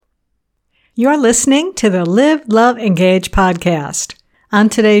You're listening to the Live, Love, Engage podcast. On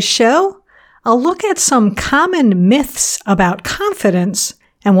today's show, I'll look at some common myths about confidence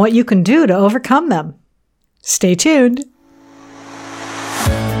and what you can do to overcome them. Stay tuned.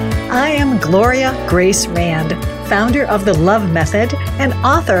 I am Gloria Grace Rand, founder of The Love Method and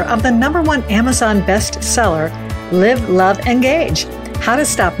author of the #1 Amazon bestseller, Live, Love, Engage: How to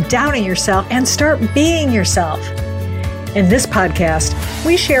Stop Doubting Yourself and Start Being Yourself. In this podcast,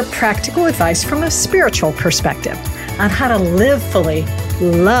 we share practical advice from a spiritual perspective on how to live fully,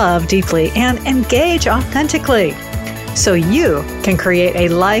 love deeply, and engage authentically so you can create a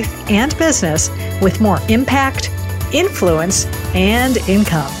life and business with more impact, influence, and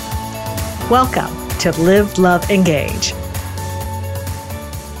income. Welcome to Live, Love, Engage.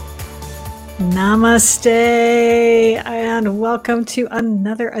 Namaste, and welcome to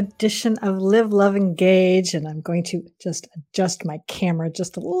another edition of Live, Love, Engage. And I'm going to just adjust my camera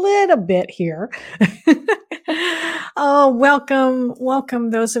just a little bit here. Welcome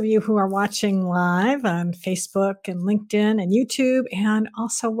those of you who are watching live on Facebook and LinkedIn and YouTube, and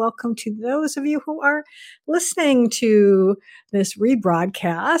also welcome to those of you who are listening to this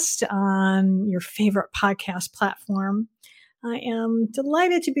rebroadcast on your favorite podcast platform. I am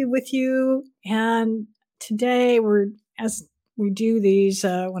delighted to be with you, and today as we do these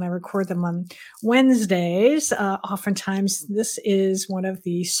when I record them on Wednesdays, oftentimes this is one of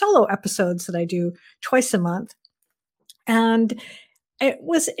the solo episodes that I do twice a month. And it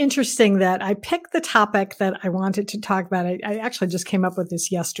was interesting that I picked the topic that I wanted to talk about. I actually just came up with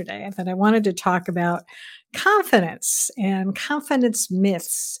this yesterday, that I wanted to talk about confidence and confidence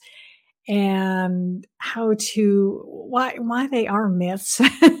myths, and why they are myths,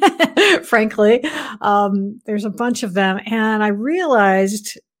 frankly. There's a bunch of them. And I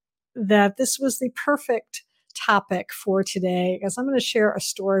realized that this was the perfect topic for today, because I'm going to share a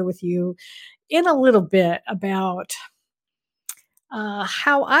story with you in a little bit about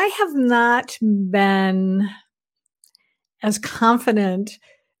how I have not been as confident.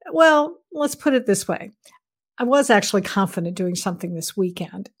 Well, let's put it this way. I was actually confident doing something this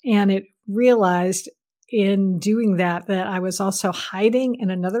weekend, and it realized in doing that I was also hiding in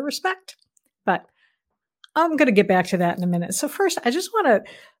another respect. But I'm going to get back to that in a minute. So first, I just want to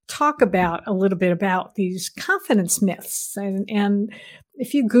talk about a little bit about these confidence myths. And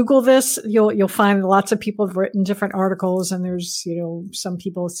if you Google this, you'll find lots of people have written different articles, and there's, some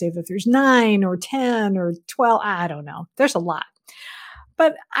people say that there's 9 or 10 or 12. I don't know. There's a lot.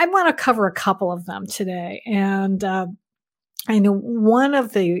 But I want to cover a couple of them today. And I know one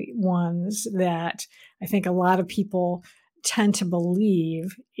of the ones that I think a lot of people tend to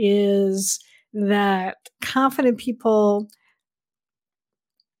believe is that confident people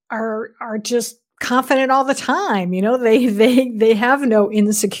are just confident all the time. They have no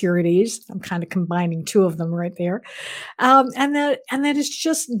insecurities. I'm kind of combining two of them right there. And that it's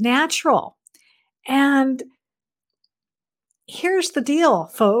just natural. And here's the deal,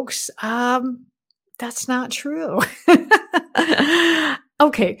 folks. That's not true.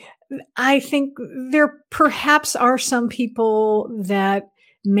 Okay. I think there perhaps are some people that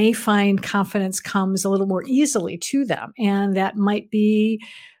may find confidence comes a little more easily to them. And that might be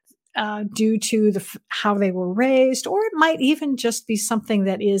due to how they were raised, or it might even just be something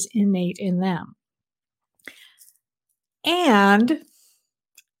that is innate in them. And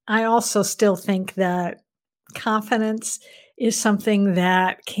I also still think that confidence is something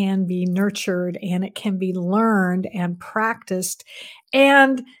that can be nurtured, and it can be learned and practiced.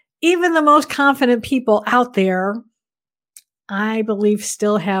 And even the most confident people out there, I believe,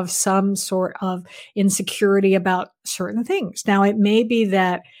 still have some sort of insecurity about certain things. Now, it may be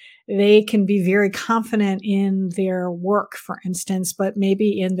that they can be very confident in their work, for instance, but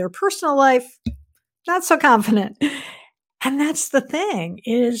maybe in their personal life, not so confident. And that's the thing,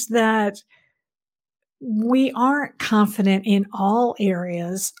 is that we aren't confident in all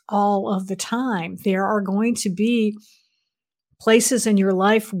areas all of the time. There are going to be places in your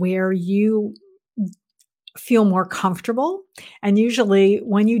life where you feel more comfortable. And usually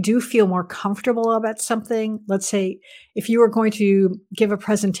when you do feel more comfortable about something, let's say if you were going to give a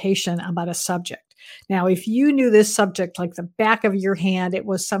presentation about a subject. Now, if you knew this subject like the back of your hand, it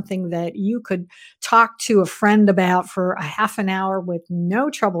was something that you could talk to a friend about for a half an hour with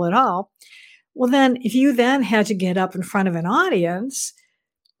no trouble at all. Well, then if you then had to get up in front of an audience,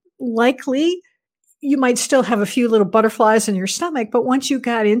 likely you might still have a few little butterflies in your stomach, but once you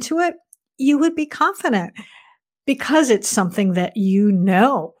got into it, you would be confident because it's something that like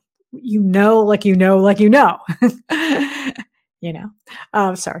you know.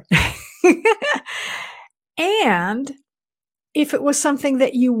 Sorry. And If it was something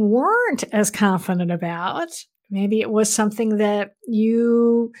that you weren't as confident about, maybe it was something that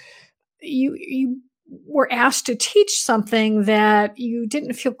you were asked to teach something that you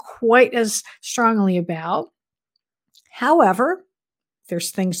didn't feel quite as strongly about. However,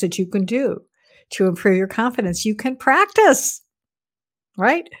 there's things that you can do to improve your confidence. You can practice,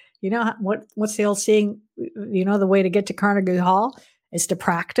 right? What's the old saying? The way to get to Carnegie Hall is to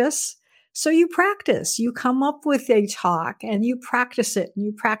practice. So you practice. You come up with a talk and you practice it and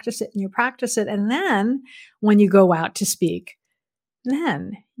you practice it and you practice it. And then when you go out to speak,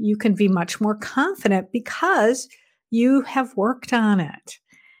 then you can be much more confident because you have worked on it.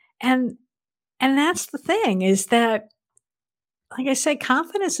 And that's the thing, is that, like I say,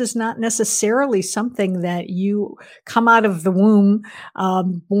 confidence is not necessarily something that you come out of the womb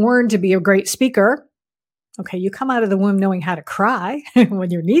born to be a great speaker. Okay, you come out of the womb knowing how to cry when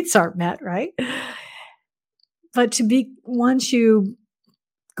your needs aren't met, right? But once you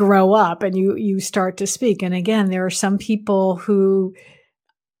grow up and you start to speak, and again, there are some people who,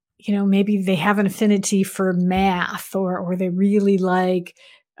 maybe they have an affinity for math, or they really like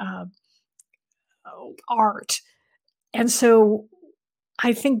uh, art. And so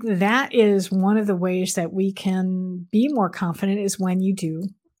I think that is one of the ways that we can be more confident, is when you do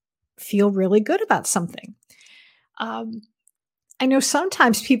feel really good about something. Um, I know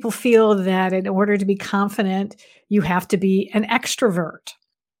sometimes people feel that in order to be confident, you have to be an extrovert.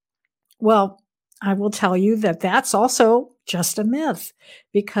 Well, I will tell you that that's also just a myth,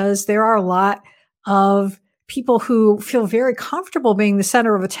 because there are a lot of people who feel very comfortable being the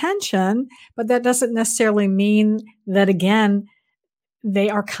center of attention, but that doesn't necessarily mean that, again, they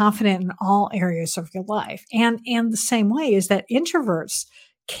are confident in all areas of your life. And the same way is that introverts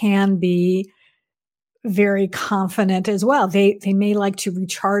can be very confident as well. They may like to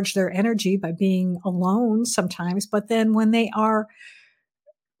recharge their energy by being alone sometimes, but then when they are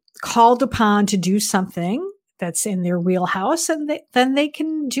called upon to do something that's in their wheelhouse, and then they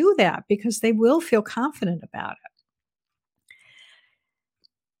can do that because they will feel confident about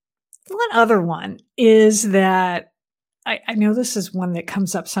it. One other one is that I know this is one that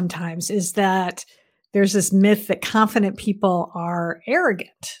comes up sometimes, is that there's this myth that confident people are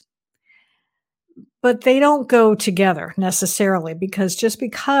arrogant. But they don't go together necessarily, because just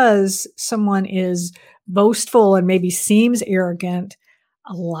because someone is boastful and maybe seems arrogant,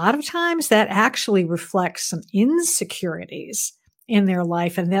 a lot of times that actually reflects some insecurities in their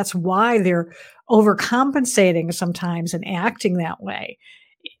life. And that's why they're overcompensating sometimes and acting that way.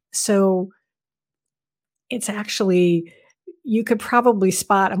 So it's actually, you could probably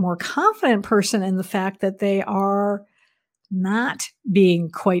spot a more confident person in the fact that they are not being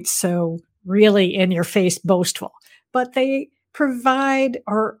quite so really in your face boastful, but they provide,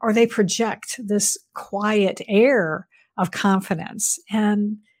 or they project this quiet air of confidence,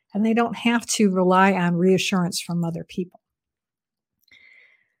 and they don't have to rely on reassurance from other people.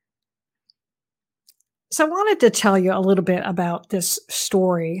 So I wanted to tell you a little bit about this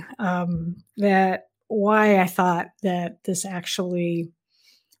story, that why I thought that this actually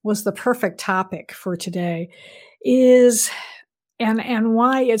was the perfect topic for today, is and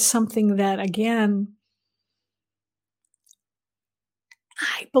why it's something that, again,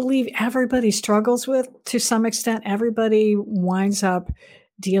 I believe everybody struggles with to some extent. Everybody winds up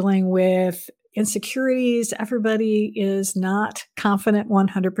dealing with insecurities. Everybody is not confident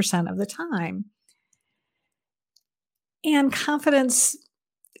 100% of the time. And confidence,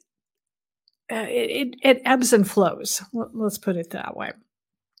 it ebbs and flows. Let's put it that way.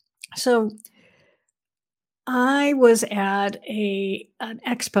 So I was at an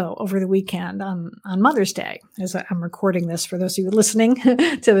expo over the weekend on Mother's Day. As I'm recording this, for those of you listening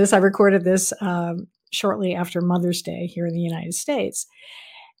to this, I recorded this shortly after Mother's Day here in the United States.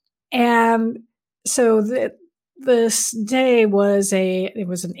 And so this day was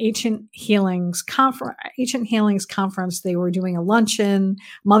an ancient healings conference. They were doing a luncheon,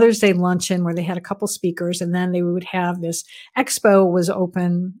 Mother's Day luncheon, where they had a couple speakers, and then they would have this expo was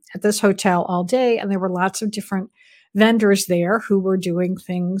open at this hotel all day, and there were lots of different vendors there who were doing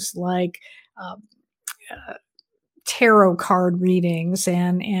things like tarot card readings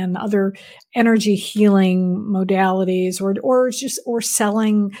and other energy healing modalities, or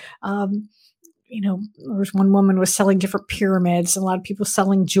selling. There was one woman was selling different pyramids, and a lot of people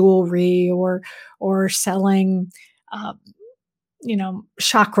selling jewelry or selling,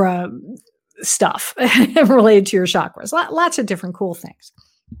 chakra stuff related to your chakras. Lots of different cool things.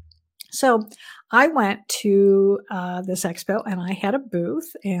 So I went to this expo, and I had a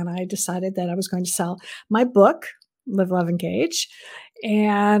booth, and I decided that I was going to sell my book, Live, Love, Engage.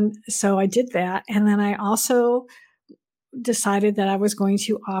 And so I did that. And then I also decided that I was going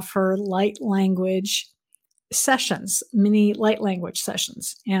to offer light language sessions, mini light language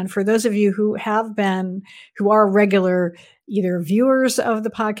sessions. And for those of you who are regular either viewers of the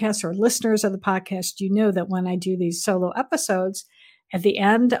podcast or listeners of the podcast, you know that when I do these solo episodes, at the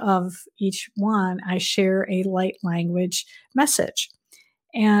end of each one, I share a light language message.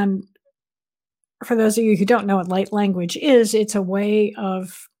 And for those of you who don't know what light language is, it's a way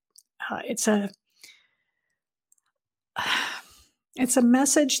of, it's a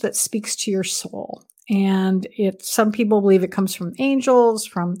message that speaks to your soul. And some people believe it comes from angels,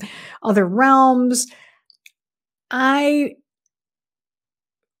 from other realms. I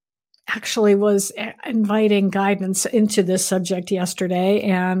actually was inviting guidance into this subject yesterday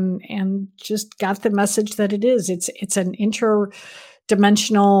and just got the message that it is. It's an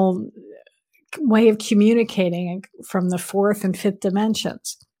interdimensional way of communicating from the fourth and fifth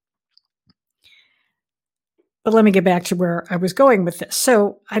dimensions. But let me get back to where I was going with this.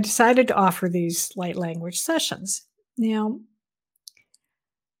 So I decided to offer these light language sessions. Now,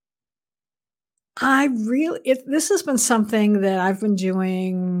 this has been something that I've been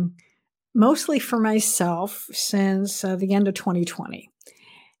doing mostly for myself since the end of 2020.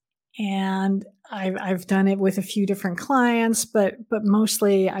 And I've done it with a few different clients, but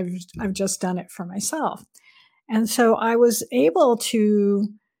mostly I've just done it for myself. And so I was able to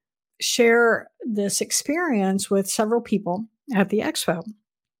share this experience with several people at the expo.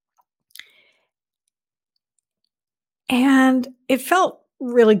 And it felt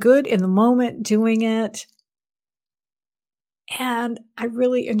really good in the moment doing it. And I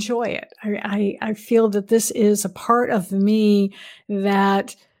really enjoy it. I feel that this is a part of me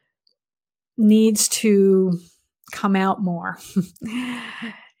that needs to come out more.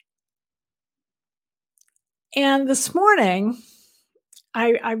 And this morning,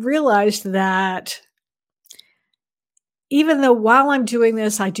 I realized that even though while I'm doing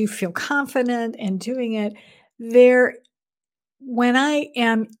this, I do feel confident in doing it, when I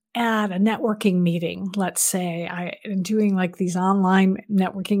am at a networking meeting, let's say I am doing like these online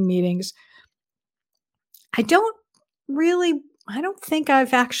networking meetings, I don't think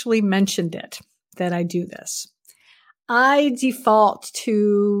I've actually mentioned it that I do this. I default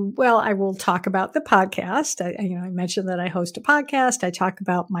to, I will talk about the podcast. I mentioned that I host a podcast. I talk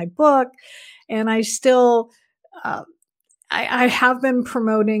about my book, and I still, I have been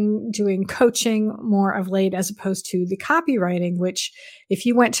promoting doing coaching more of late as opposed to the copywriting, which if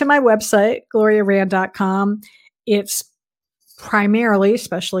you went to my website, gloriarand.com, it's primarily,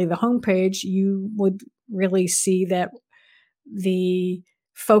 especially the homepage, you would really see that the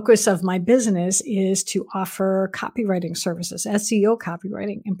focus of my business is to offer copywriting services, SEO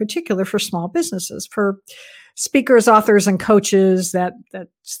copywriting, in particular for small businesses, for speakers, authors, and coaches.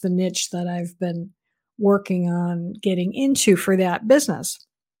 That's the niche that I've been working on getting into for that business.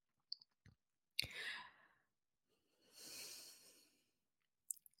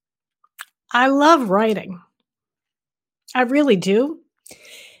 I love writing. I really do.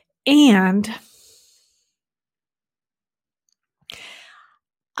 And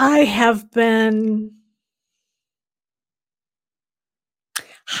I have been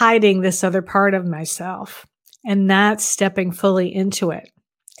hiding this other part of myself and not stepping fully into it.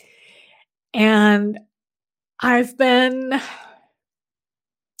 And I've been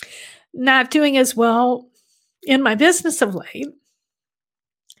not doing as well in my business of late.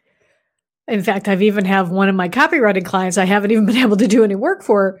 In fact, I've even have one of my copywriting clients I haven't even been able to do any work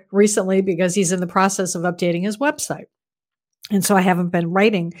for recently because he's in the process of updating his website. And so I haven't been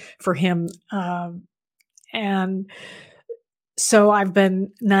writing for him. And so I've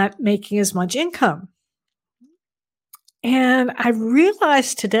been not making as much income. And I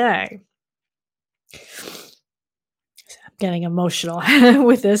realized today, I'm getting emotional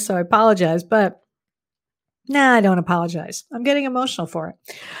with this, so I apologize, but I don't apologize. I'm getting emotional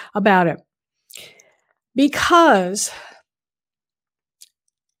about it. Because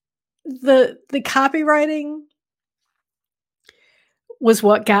the copywriting was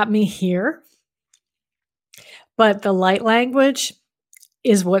what got me here, but the light language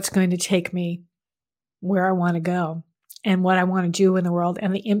is what's going to take me where I want to go and what I want to do in the world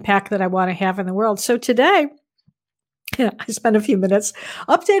and the impact that I want to have in the world. So today, I spent a few minutes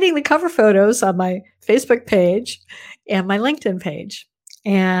updating the cover photos on my Facebook page and my LinkedIn page.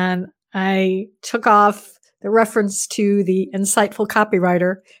 And I took off the reference to the insightful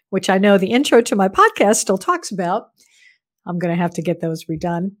copywriter, which I know the intro to my podcast still talks about. I'm going to have to get those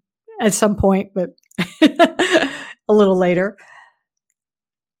redone at some point, but a little later.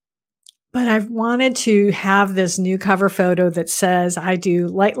 But I've wanted to have this new cover photo that says I do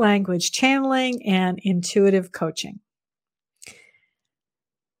light language channeling and intuitive coaching.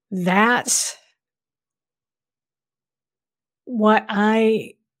 that's what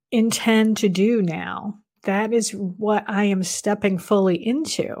I intend to do now. That is what I am stepping fully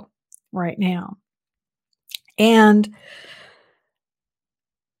into right now. And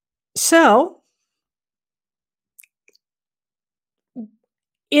so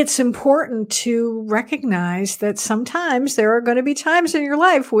it's important to recognize that sometimes there are going to be times in your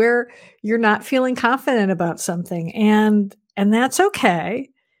life where you're not feeling confident about something, and that's okay.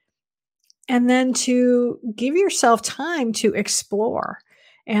 And then to give yourself time to explore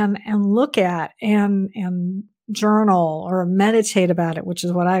and look at and journal or meditate about it, which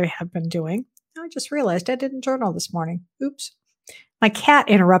is what I have been doing. I just realized I didn't journal this morning. Oops. My cat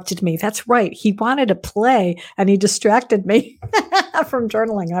interrupted me. That's right. He wanted to play and he distracted me from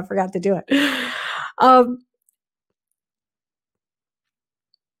journaling. I forgot to do it. Um,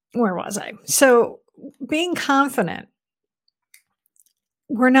 where was I? So, being confident,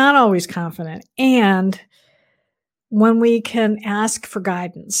 we're not always confident. And when we can ask for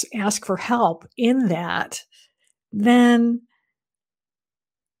guidance, ask for help in that, then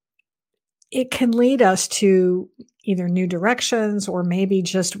it can lead us to either new directions or maybe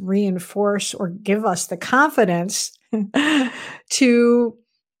just reinforce or give us the confidence to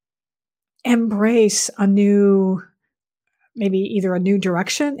embrace a new, maybe either a new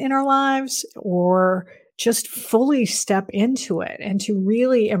direction in our lives or just fully step into it and to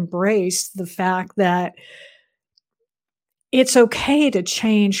really embrace the fact that it's okay to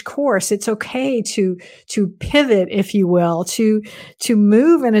change course. It's okay to pivot, if you will, to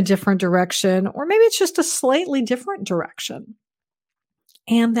move in a different direction, or maybe it's just a slightly different direction.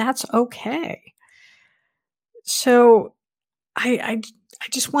 And that's okay. So I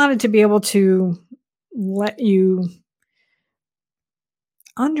just wanted to be able to let you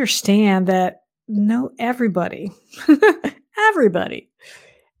understand that no everybody everybody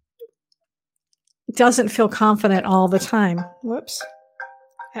doesn't feel confident all the time. Whoops.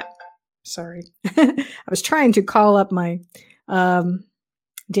 Ah, sorry. I was trying to call up my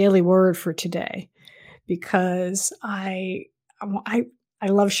daily word for today because I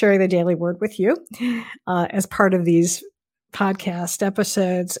love sharing the daily word with you as part of these podcast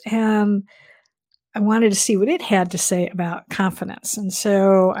episodes, and I wanted to see what it had to say about confidence. And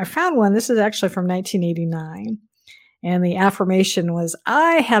so I found one. This is actually from 1989. And the affirmation was,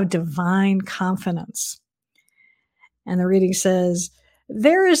 I have divine confidence. And the reading says,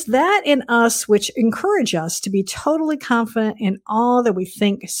 there is that in us which encourage us to be totally confident in all that we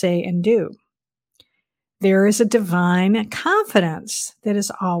think, say, and do. There is a divine confidence that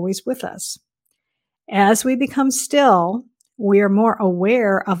is always with us. As we become still, we are more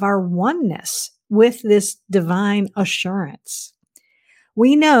aware of our oneness with this divine assurance.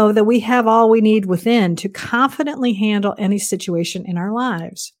 We know that we have all we need within to confidently handle any situation in our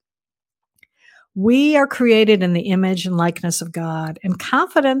lives. We are created in the image and likeness of God, and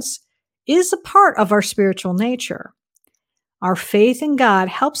confidence is a part of our spiritual nature. Our faith in God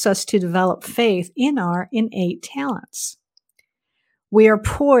helps us to develop faith in our innate talents. We are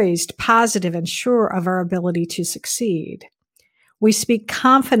poised, positive, and sure of our ability to succeed. We speak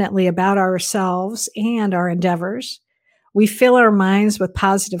confidently about ourselves and our endeavors. We fill our minds with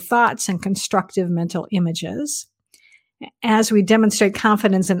positive thoughts and constructive mental images. As we demonstrate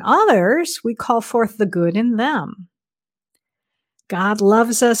confidence in others, we call forth the good in them. God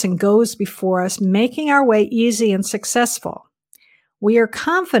loves us and goes before us, making our way easy and successful. We are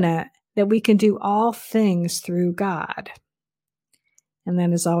confident that we can do all things through God. And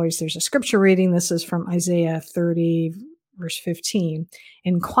then, as always, there's a scripture reading. This is from Isaiah 30, verse 15.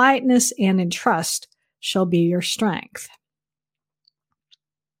 In quietness and in trust shall be your strength.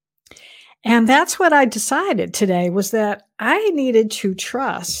 And that's what I decided today, was that I needed to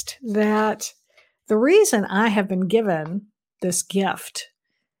trust that the reason I have been given this gift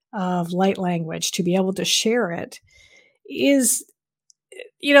of light language to be able to share it is,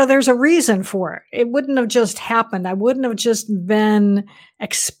 there's a reason for it. It wouldn't have just happened. I wouldn't have just been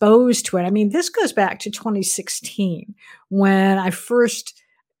exposed to it. I mean, this goes back to 2016 when I first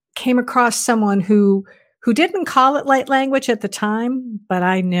came across someone who didn't call it light language at the time, but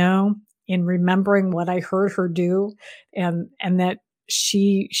I know in remembering what I heard her do and that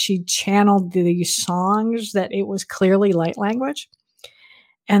she channeled these songs, that it was clearly light language.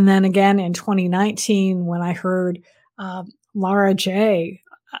 And then again in 2019, when I heard Lara J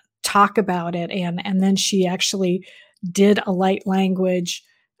talk about it, and then she actually did a light language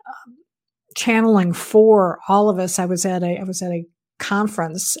channeling for all of us. I was at a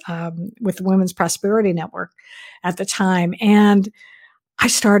conference with the Women's Prosperity Network at the time, and I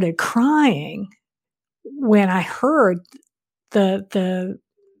started crying when I heard the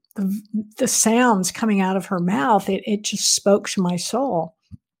the sounds coming out of her mouth, it just spoke to my soul.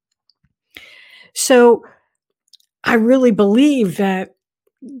 So I really believe that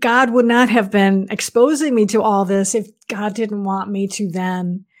God would not have been exposing me to all this if God didn't want me to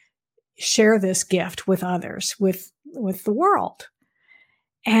then share this gift with others, with the world.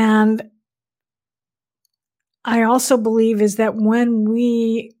 And I also believe is that when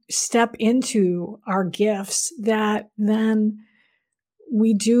we step into our gifts, that then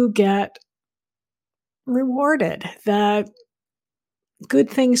we do get rewarded, that good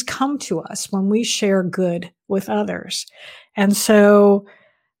things come to us when we share good with others. And so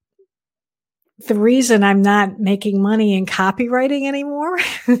the reason I'm not making money in copywriting anymore,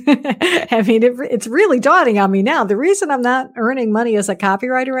 I mean, it's really dawning on me now. The reason I'm not earning money as a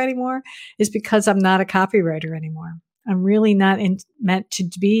copywriter anymore is because I'm not a copywriter anymore. I'm really not meant to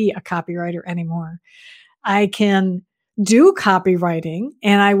be a copywriter anymore. I can do copywriting,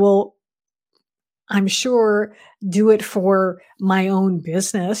 and I will, I'm sure, do it for my own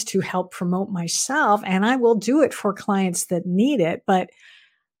business to help promote myself, and I will do it for clients that need it. But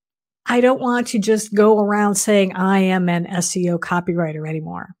I don't want to just go around saying I am an SEO copywriter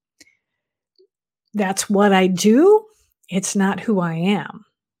anymore. That's what I do. It's not who I am.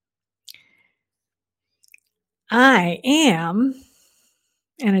 I am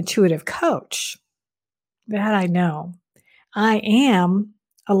an intuitive coach. That I know. I am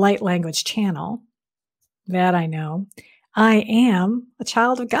a light language channel. That I know. I am a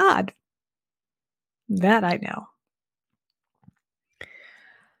child of God. That I know.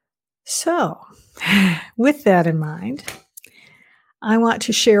 So, with that in mind, I want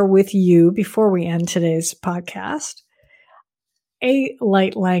to share with you, before we end today's podcast, a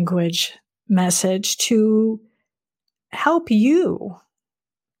light language message to help you,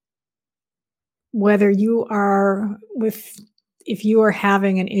 whether you are if you are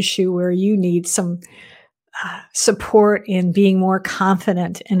having an issue where you need some support in being more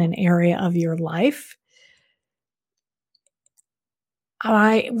confident in an area of your life.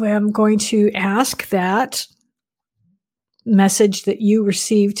 I am going to ask that message that you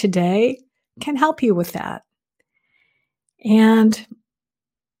received today can help you with that. And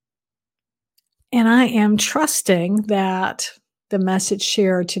I am trusting that the message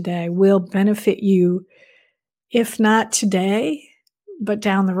shared today will benefit you, if not today, but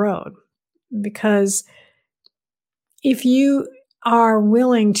down the road. Because if you are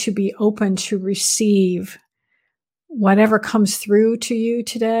willing to be open to receive whatever comes through to you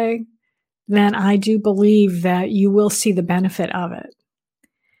today, then I do believe that you will see the benefit of it.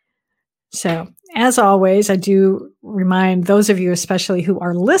 So, as always, I do remind those of you, especially who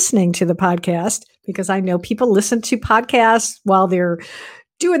are listening to the podcast, because I know people listen to podcasts while they're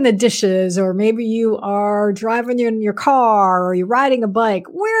doing the dishes, or maybe you are driving in your car, or you're riding a bike,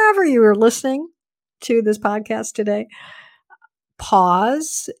 wherever you are listening to this podcast today,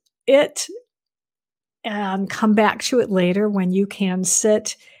 pause it and come back to it later when you can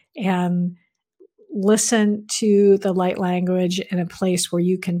sit and listen to the light language in a place where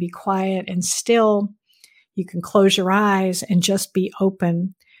you can be quiet and still. You can close your eyes and just be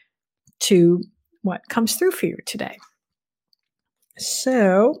open to what comes through for you today.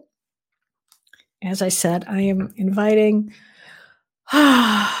 So, as I said, I am inviting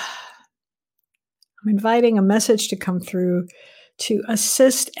a message to come through to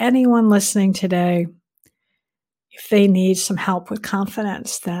assist anyone listening today if they need some help with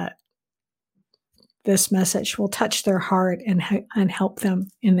confidence, that this message will touch their heart and help them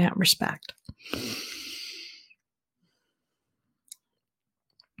in that respect.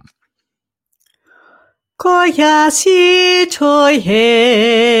 Koyashi choye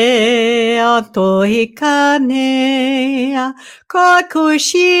atoikane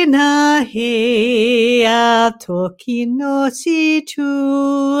kokushina he atoki no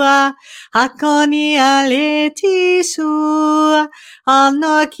shichua hakoni aleti su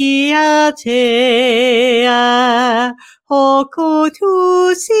anokiate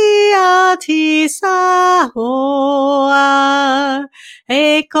hokutusi atisahoa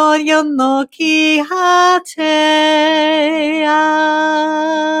Ekonyon no kihatea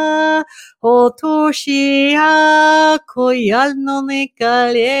Otoshia koyal no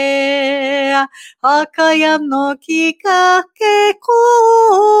nekarea Akayam no kikake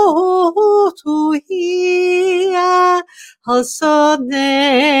kotuhia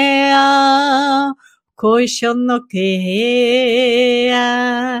Hosonea Koishon no kea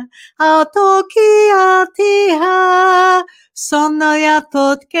Atoki atiha Sonoya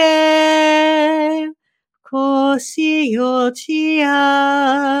totke koshi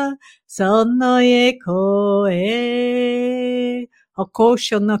yochiya sonoye koe hoko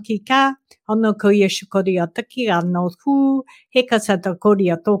shonoki ka, hono koia shukori ataki ano hu, hekasata kori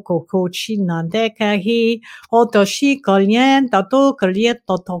atoko kochi nandeka hi, oto shi kolien, tato kolia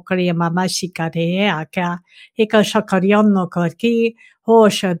toto kolia mama shikare aka, hekashakariano koki,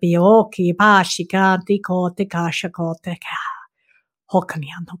 hosha bioki pa shikanti kote kasha kote ka,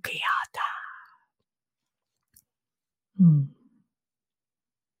 hokaniano kiata.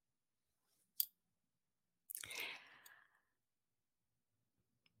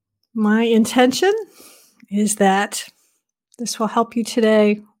 My intention is that this will help you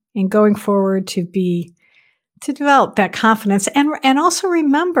today and going forward to develop that confidence and also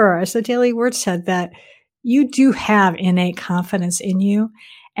remember, as the Daily Word said, that you do have innate confidence in you.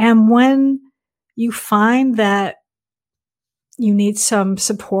 And when you find that you need some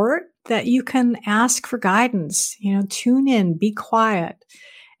support, that you can ask for guidance, tune in, be quiet,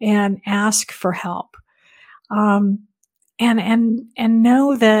 and ask for help. And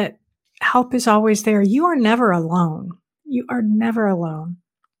know that help is always there. You are never alone. You are never alone.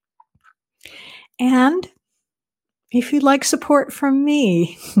 And if you'd like support from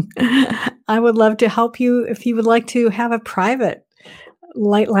me, I would love to help you. If you would like to have a private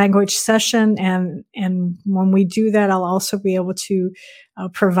light language session, and when we do that, I'll also be able to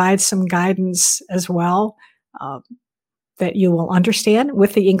provide some guidance as well that you will understand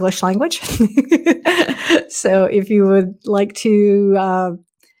with the English language. So if you would like to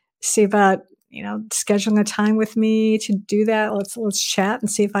see about scheduling a time with me to do that, let's chat and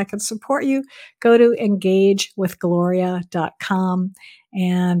see if I can support you. Go to engagewithgloria.com,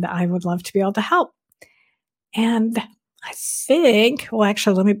 and I would love to be able to help. And I think, well,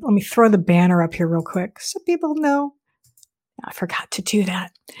 actually, let me throw the banner up here real quick so people know. I forgot to do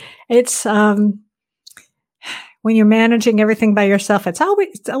that. It's when you're managing everything by yourself, it's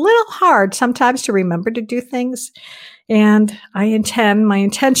always a little hard sometimes to remember to do things. And my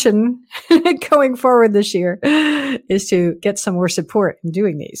intention going forward this year is to get some more support in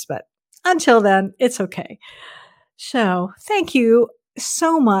doing these. But until then, it's okay. So thank you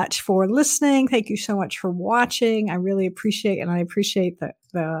so much for listening. Thank you so much for watching. I really appreciate, and I appreciate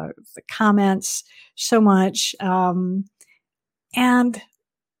the comments so much.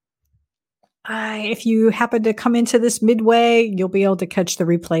 If you happen to come into this midway, you'll be able to catch the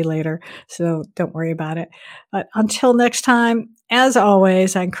replay later. So don't worry about it. But until next time, as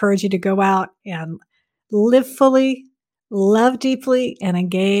always, I encourage you to go out and live fully, love deeply, and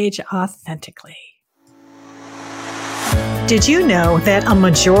engage authentically. Did you know that a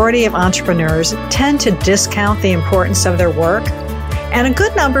majority of entrepreneurs tend to discount the importance of their work? And a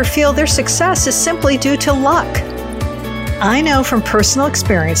good number feel their success is simply due to luck. I know from personal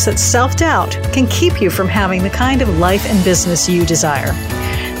experience that self-doubt can keep you from having the kind of life and business you desire.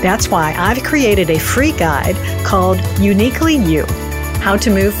 That's why I've created a free guide called Uniquely You: How to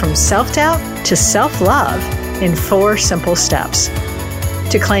Move from Self-Doubt to Self-Love in 4 simple steps.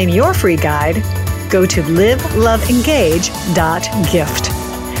 To claim your free guide, go to liveloveengage.gift.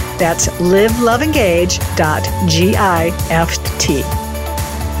 That's liveloveengage.gift.